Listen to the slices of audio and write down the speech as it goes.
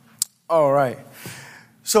All right.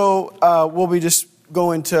 So we'll be just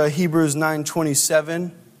going to Hebrews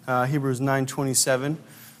 9:27. Hebrews 9:27.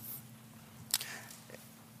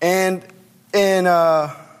 And in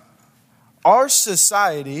our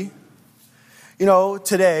society,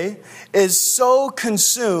 today is so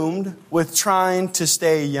consumed with trying to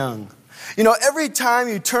stay young. Every time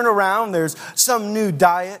you turn around, there's some new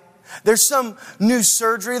diet. There's some new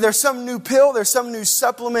surgery. There's some new pill. There's some new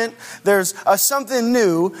supplement. There's something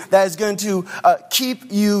new that is going to keep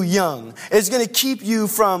you young. It's going to keep you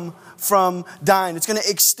from dying. It's going to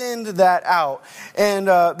extend that out. And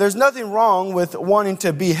there's nothing wrong with wanting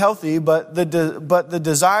to be healthy, but the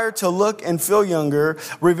desire to look and feel younger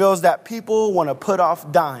reveals that people want to put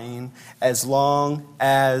off dying as long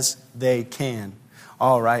as they can.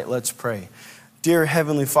 All right, let's pray. Dear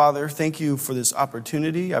Heavenly Father, thank you for this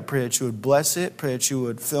opportunity. I pray that you would bless it. Pray that you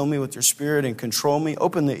would fill me with your Spirit and control me.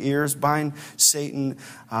 Open the ears, bind Satan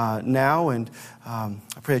now, and I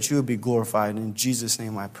pray that you would be glorified. In Jesus'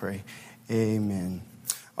 name I pray. Amen.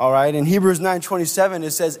 All right, in Hebrews 9:27 it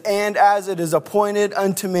says, "And as it is appointed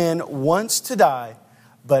unto man once to die,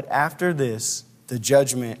 but after this, the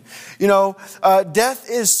judgment." Death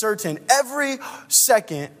is certain. Every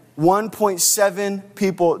second, 1.7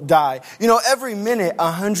 people die. Every minute,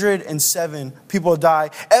 107 people die.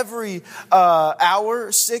 Every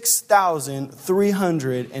hour,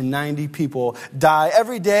 6,390 people die.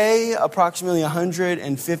 Every day, approximately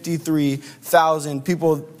 153,000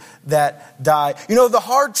 people that die. The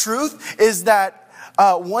hard truth is that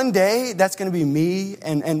one day, that's going to be me,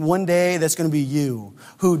 and one day, that's going to be you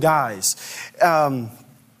who dies.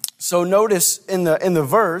 So notice in the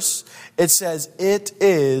verse, it says, "It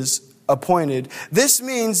is appointed." This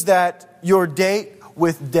means that your date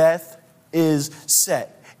with death is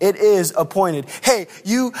set. It is appointed. Hey,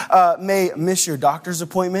 you may miss your doctor's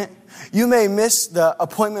appointment. You may miss the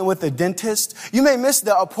appointment with the dentist. You may miss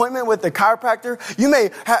the appointment with the chiropractor. You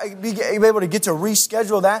may be able to get to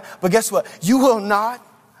reschedule that. But guess what? You will not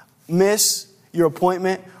miss your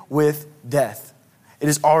appointment with death. It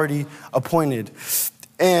is already appointed.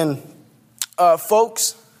 And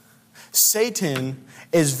folks, Satan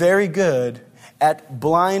is very good at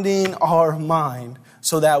blinding our mind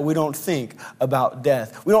so that we don't think about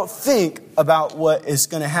death. We don't think about what is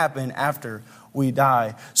going to happen after we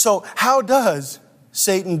die. So how does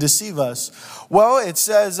Satan deceive us? Well, it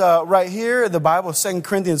says right here in the Bible, 2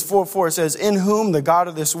 Corinthians 4:4, it says, "In whom the God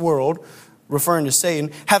of this world," referring to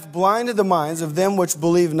Satan, "hath blinded the minds of them which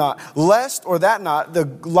believe not, lest, or that not, the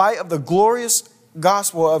light of the glorious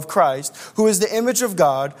gospel of Christ, who is the image of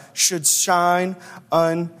God, should shine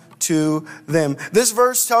unto them." This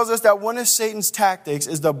verse tells us that one of Satan's tactics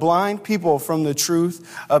is to blind people from the truth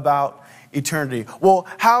about eternity. Well,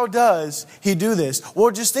 how does he do this?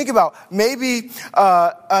 Well, just think about, maybe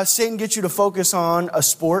Satan gets you to focus on a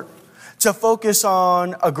sport, to focus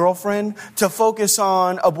on a girlfriend, to focus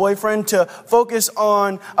on a boyfriend, to focus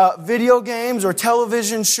on video games or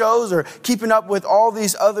television shows, or keeping up with all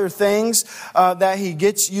these other things that he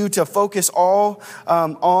gets you to focus all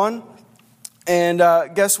on. And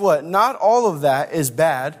guess what? Not all of that is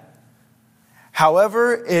bad.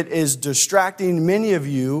 However, it is distracting many of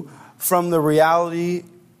you from the reality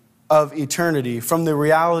of eternity, from the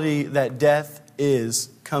reality that death is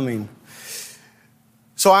coming.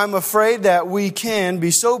 So I'm afraid that we can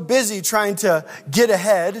be so busy trying to get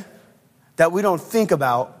ahead that we don't think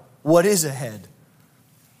about what is ahead.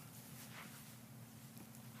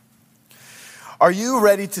 Are you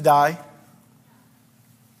ready to die?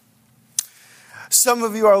 Some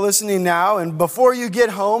of you are listening now, and before you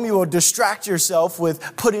get home, you will distract yourself with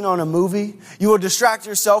putting on a movie. You will distract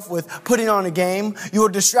yourself with putting on a game. You will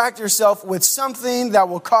distract yourself with something that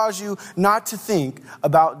will cause you not to think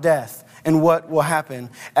about death and what will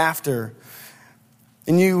happen after.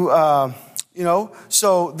 And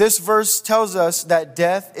so this verse tells us that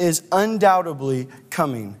death is undoubtedly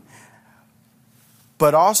coming.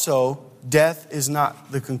 But also, death is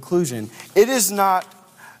not the conclusion. It is not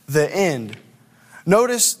the end.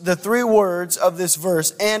 Notice the three words of this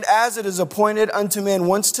verse, "And as it is appointed unto man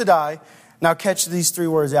once to die." Now catch these three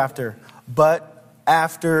words after. "But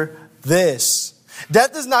after this."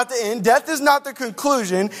 Death is not the end. Death is not the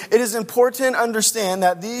conclusion. It is important to understand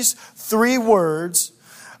that these three words,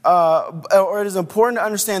 or it is important to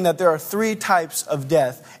understand that there are three types of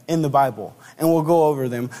death in the Bible. And we'll go over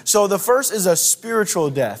them. So the first is a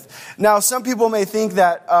spiritual death. Now, some people may think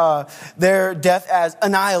that their death as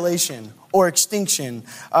annihilation or extinction.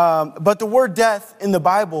 But the word death in the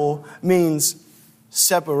Bible means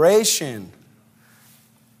separation.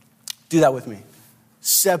 Do that with me.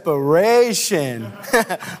 Separation.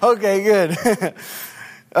 Okay, good.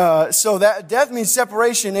 So that death means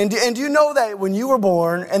separation. And do you know that when you were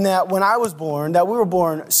born and that when I was born, that we were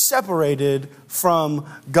born separated from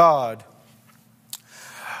God?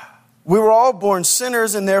 We were all born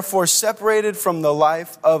sinners and therefore separated from the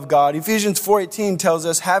life of God. Ephesians 4:18 tells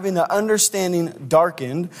us, having the understanding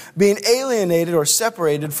darkened, being alienated or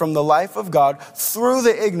separated from the life of God through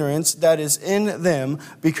the ignorance that is in them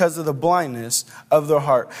because of the blindness of their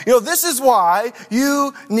heart. This is why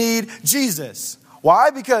you need Jesus.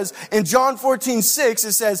 Why? Because in John 14:6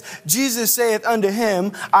 it says, Jesus saith unto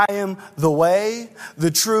him, I am the way,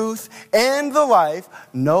 the truth, and the life.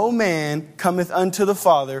 No man cometh unto the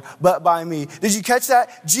Father but by me. Did you catch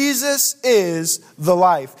that? Jesus is the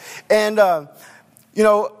life. And,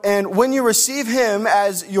 and when you receive him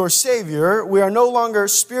as your Savior, we are no longer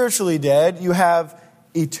spiritually dead. You have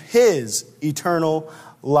his eternal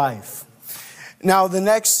life. Now,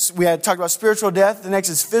 we had talked about spiritual death. The next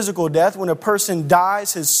is physical death. When a person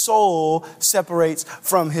dies, his soul separates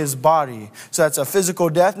from his body. So that's a physical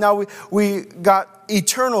death. Now, we got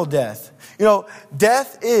eternal death.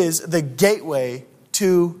 Death is the gateway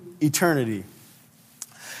to eternity.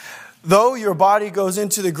 Though your body goes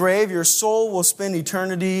into the grave, your soul will spend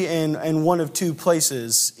eternity in one of two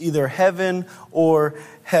places, either heaven or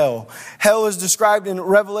hell. Hell is described in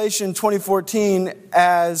Revelation 2014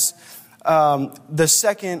 as the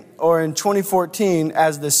second, or in 2014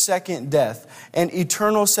 as the second death, and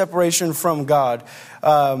eternal separation from God.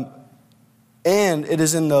 And it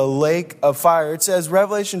is in the lake of fire. It says,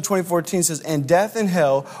 Revelation 20:14 says, and death and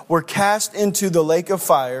hell were cast into the lake of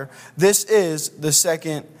fire. This is the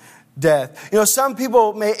second death. Some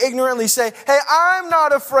people may ignorantly say, hey, I'm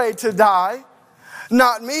not afraid to die.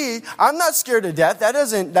 Not me. I'm not scared of death. That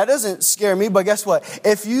doesn't scare me. But guess what?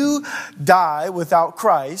 If you die without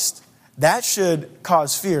Christ, that should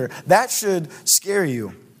cause fear. That should scare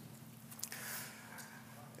you.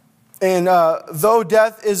 And though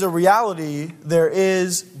death is a reality, there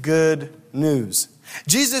is good news.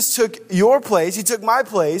 Jesus took your place, he took my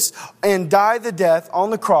place, and died the death on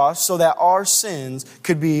the cross so that our sins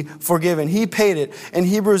could be forgiven. He paid it. In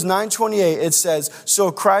Hebrews 9:28, it says, so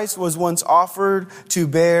Christ was once offered to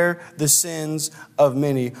bear the sins of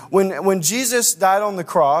many. When Jesus died on the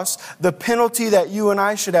cross, the penalty that you and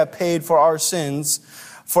I should have paid for our sins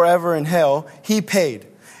forever in hell, he paid.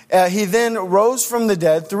 He then rose from the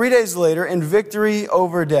dead 3 days later in victory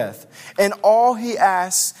over death. And all he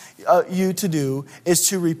asks you to do is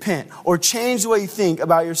to repent or change the way you think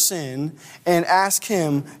about your sin and ask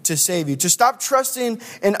him to save you. To stop trusting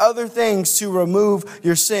in other things to remove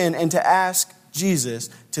your sin and to ask Jesus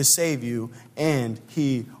to save you, and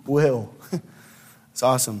he will. It's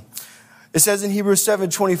awesome. It says in Hebrews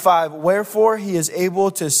 7:25, wherefore he is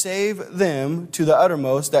able to save them to the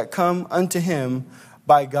uttermost that come unto him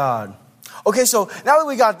by God. Okay, so now that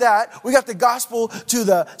we got the gospel to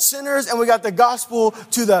the sinners and we got the gospel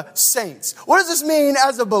to the saints. What does this mean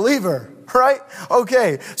as a believer, right?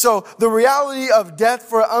 Okay, so the reality of death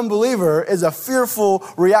for an unbeliever is a fearful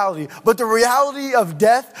reality. But the reality of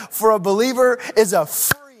death for a believer is a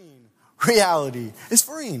freeing reality. It's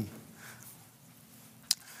freeing.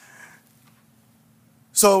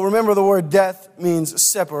 So remember, the word death means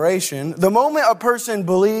separation. The moment a person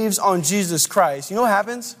believes on Jesus Christ, you know what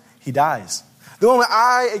happens? He dies. The moment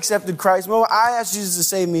I accepted Christ, the moment I asked Jesus to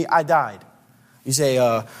save me, I died. You say,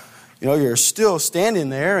 you're still standing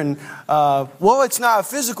there. And, well, it's not a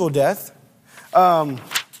physical death.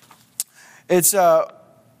 It's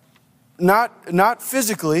not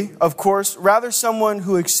physically, of course. Rather, someone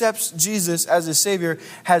who accepts Jesus as a Savior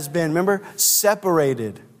has been, remember,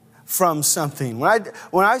 separated from something.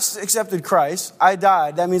 When I accepted Christ, I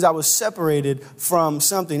died. That means I was separated from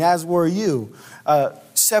something, as were you,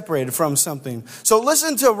 separated from something. So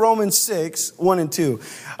listen to Romans 6:1 and 2.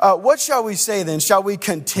 What shall we say then? Shall we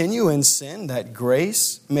continue in sin that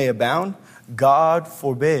grace may abound? God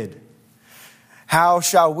forbid. How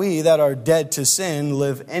shall we that are dead to sin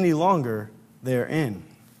live any longer therein?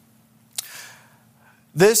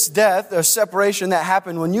 This death or separation that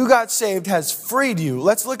happened when you got saved has freed you.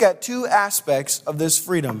 Let's look at two aspects of this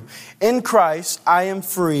freedom. In Christ, I am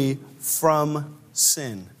free from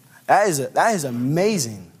sin. That is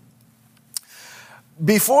amazing.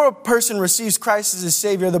 Before a person receives Christ as his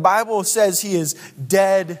Savior, the Bible says he is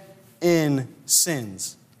dead in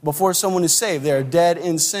sins. Before someone is saved, they are dead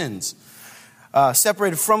in sins.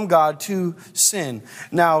 Separated from God to sin.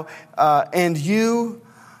 Now, but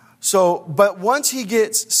once he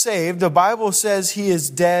gets saved, the Bible says he is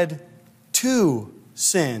dead to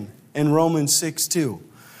sin in Romans 6:2.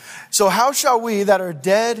 So how shall we that are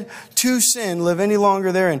dead to sin live any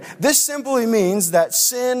longer therein? This simply means that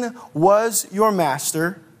sin was your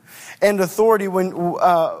master and authority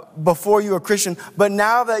before you were a Christian. But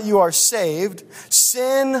now that you are saved,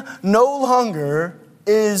 sin no longer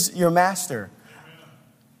is your master.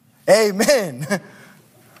 Amen.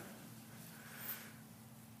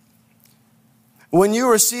 When you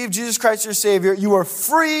receive Jesus Christ your Savior, you are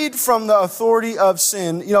freed from the authority of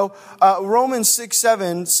sin. Romans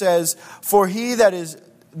 6:7 says, "For he that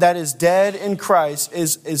is dead in Christ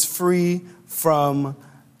is free from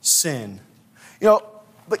sin."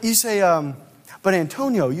 But you say, but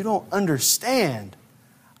Antonio, you don't understand.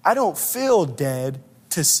 I don't feel dead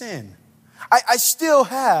to sin. I still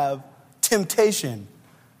have temptation.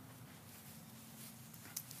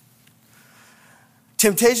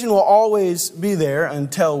 Temptation will always be there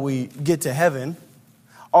until we get to heaven.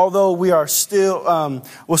 Although we are still,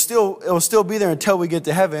 it will still be there until we get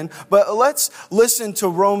to heaven. But let's listen to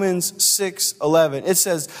Romans 6:11. It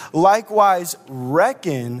says, "Likewise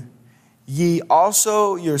reckon ye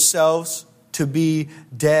also yourselves to be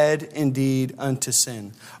dead indeed unto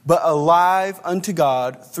sin, but alive unto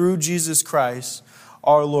God through Jesus Christ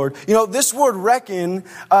our Lord." This word reckon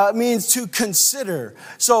means to consider.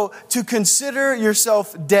 So to consider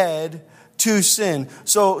yourself dead to sin.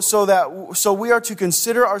 So we are to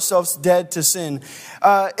consider ourselves dead to sin.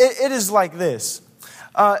 It is like this.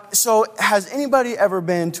 So has anybody ever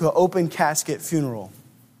been to an open casket funeral?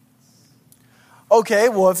 Okay,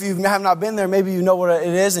 well, if you have not been there, maybe you know what it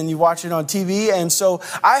is and you watch it on TV. And so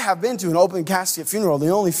I have been to an open casket funeral, the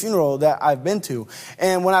only funeral that I've been to.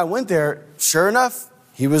 And when I went there, sure enough,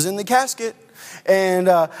 he was in the casket. And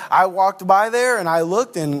I walked by there and I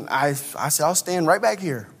looked and I said, I'll stand right back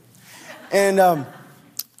here. And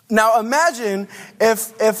now imagine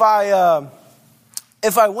if I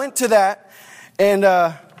went to that and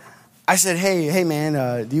I said, hey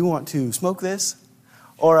man, do you want to smoke this?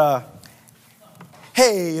 Or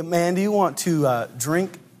hey man, do you want to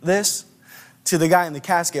drink this? To the guy in the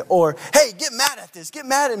casket. Or, hey, get mad at this, get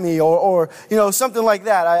mad at me, or something like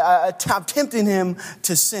that. I'm tempting him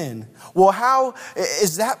to sin. Well, how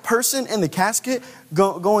is that person in the casket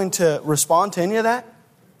going to respond to any of that?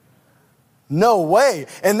 No way.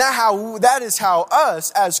 And that is how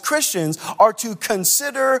us as Christians are to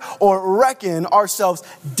consider or reckon ourselves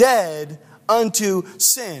dead unto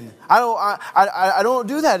sin. I don't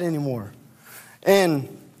do that anymore.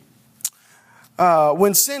 And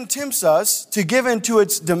when sin tempts us to give in to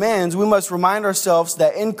its demands, we must remind ourselves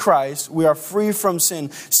that in Christ we are free from sin.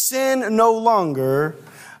 Sin no longer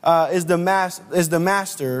is the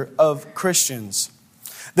master of Christians.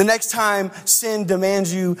 The next time sin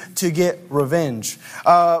demands you to get revenge,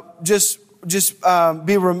 remember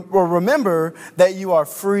that you are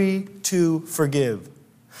free to forgive.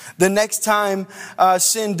 The next time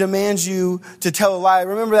sin demands you to tell a lie,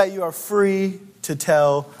 remember that you are free to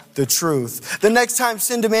tell the truth. The next time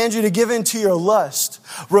sin demands you to give in to your lust,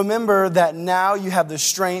 remember that now you have the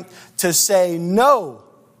strength to say no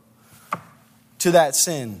to that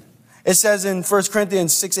sin. It says in 1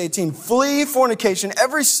 Corinthians 6:18, "Flee fornication.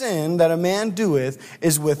 Every sin that a man doeth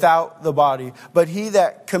is without the body, but he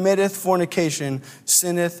that committeth fornication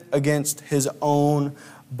sinneth against his own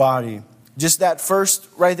body." Just that first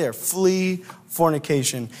right there, flee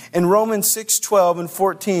fornication. In Romans 6:12 and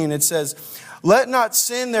 14, it says, "Let not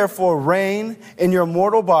sin therefore reign in your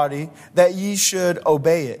mortal body, that ye should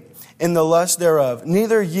obey it in the lust thereof.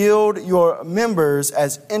 Neither yield your members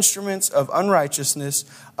as instruments of unrighteousness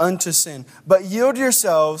unto sin, but yield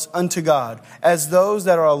yourselves unto God as those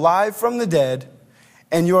that are alive from the dead,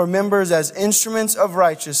 and your members as instruments of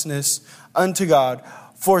righteousness unto God.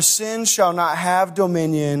 For sin shall not have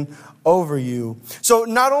dominion over you." So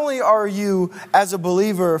not only are you as a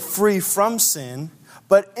believer free from sin,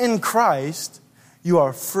 but in Christ, you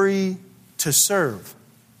are free to serve.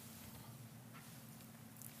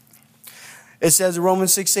 It says in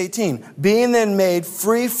Romans 6:18, "Being then made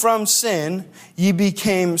free from sin, ye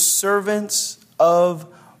became servants of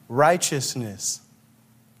righteousness."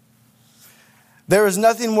 There is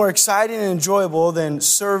nothing more exciting and enjoyable than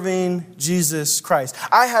serving Jesus Christ.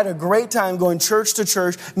 I had a great time going church to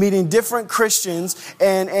church, meeting different Christians,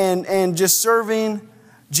 and just serving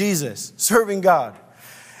Jesus, serving God.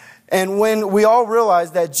 And when we all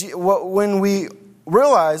realize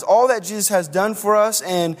all that Jesus has done for us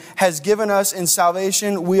and has given us in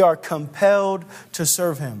salvation, we are compelled to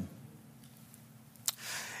serve him.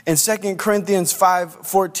 In 2 Corinthians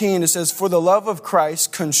 5:14, it says, "For the love of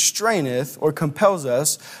Christ constraineth," or compels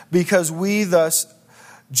us, "because we thus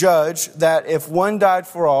judge that if one died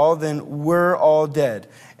for all, then we're all dead.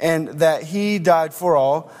 and that he died for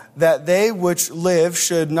all, that they which live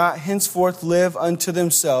should not henceforth live unto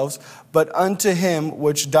themselves, but unto him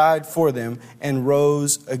which died for them and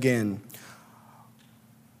rose again.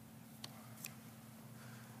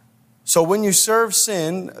 So when you serve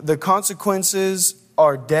sin, the consequences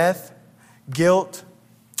are death, guilt,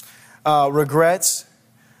 regrets.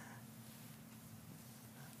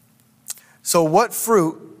 So what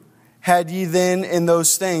fruit had ye then in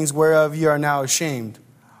those things whereof ye are now ashamed?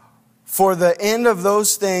 For the end of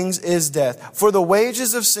those things is death. For the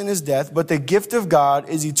wages of sin is death, but the gift of God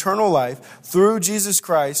is eternal life through Jesus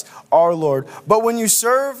Christ our Lord. But when you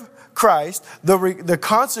serve Christ, the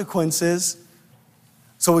consequences,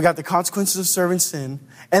 so we got the consequences of serving sin,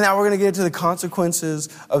 and now we're going to get to the consequences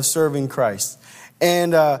of serving Christ.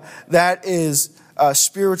 And that is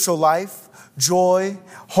spiritual life, joy,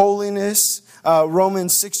 holiness.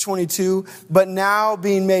 Romans 6:22, but now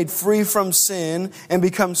being made free from sin and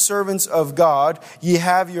become servants of God, ye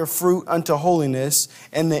have your fruit unto holiness,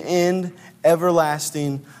 and the end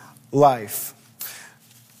everlasting life.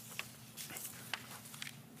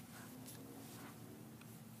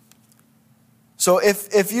 So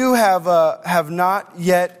if you have not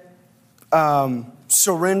yet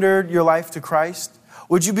surrendered your life to Christ,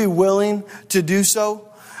 would you be willing to do so?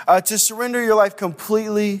 To surrender your life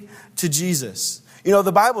completely to Jesus. You know,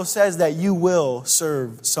 the Bible says that you will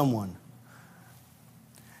serve someone.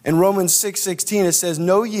 In Romans 6:16 it says,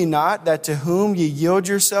 know ye not that to whom ye yield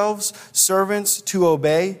yourselves servants to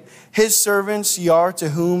obey, his servants ye are to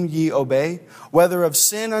whom ye obey, whether of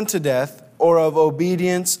sin unto death or of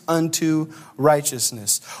obedience unto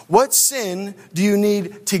righteousness. What sin do you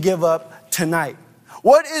need to give up tonight?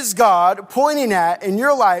 What is God pointing at in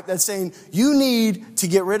your life that's saying you need to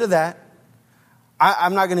get rid of that?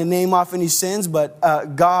 I'm not going to name off any sins, but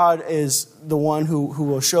God is the one who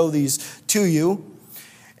will show these to you.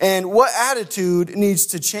 And what attitude needs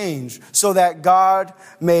to change so that God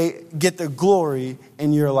may get the glory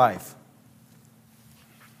in your life?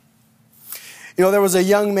 You know, there was a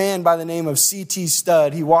young man by the name of C.T.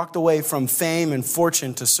 Studd. He walked away from fame and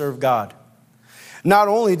fortune to serve God. Not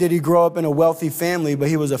only did he grow up in a wealthy family, but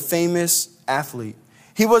he was a famous athlete.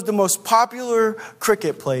 He was the most popular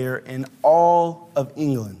cricket player in all of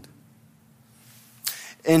England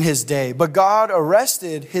in his day. But God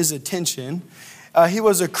arrested his attention. He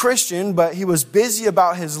was a Christian, but he was busy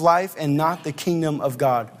about his life and not the kingdom of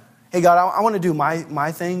God. Hey, God, I want to do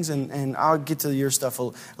my things, and I'll get to your stuff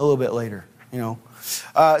a little bit later, you know.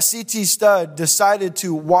 C.T. Studd decided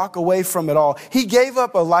to walk away from it all. He gave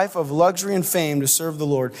up a life of luxury and fame to serve the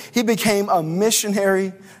Lord. He became a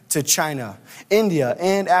missionary to China, India,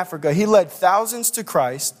 and Africa. He led thousands to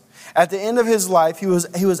Christ. At the end of his life, he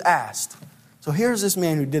was asked. So here's this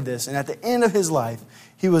man who did this. And at the end of his life,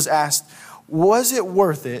 he was asked, was it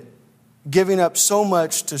worth it giving up so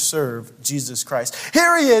much to serve Jesus Christ?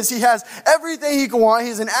 Here he is. He has everything he can want.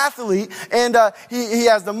 He's an athlete, and he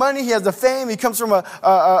has the money. He has the fame. He comes from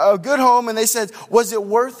a good home. And they said, was it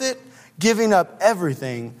worth it giving up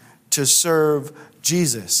everything to serve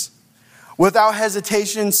Jesus? Without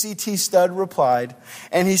hesitation, C.T. Studd replied,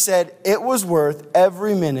 and he said, it was worth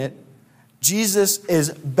every minute. Jesus is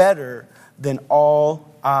better than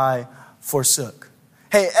all I forsook.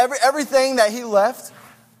 Hey, everything that he left,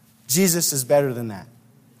 Jesus is better than that.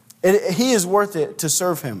 He is worth it to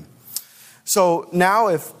serve him. So now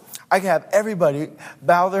if I could have everybody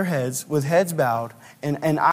bow their heads with heads bowed and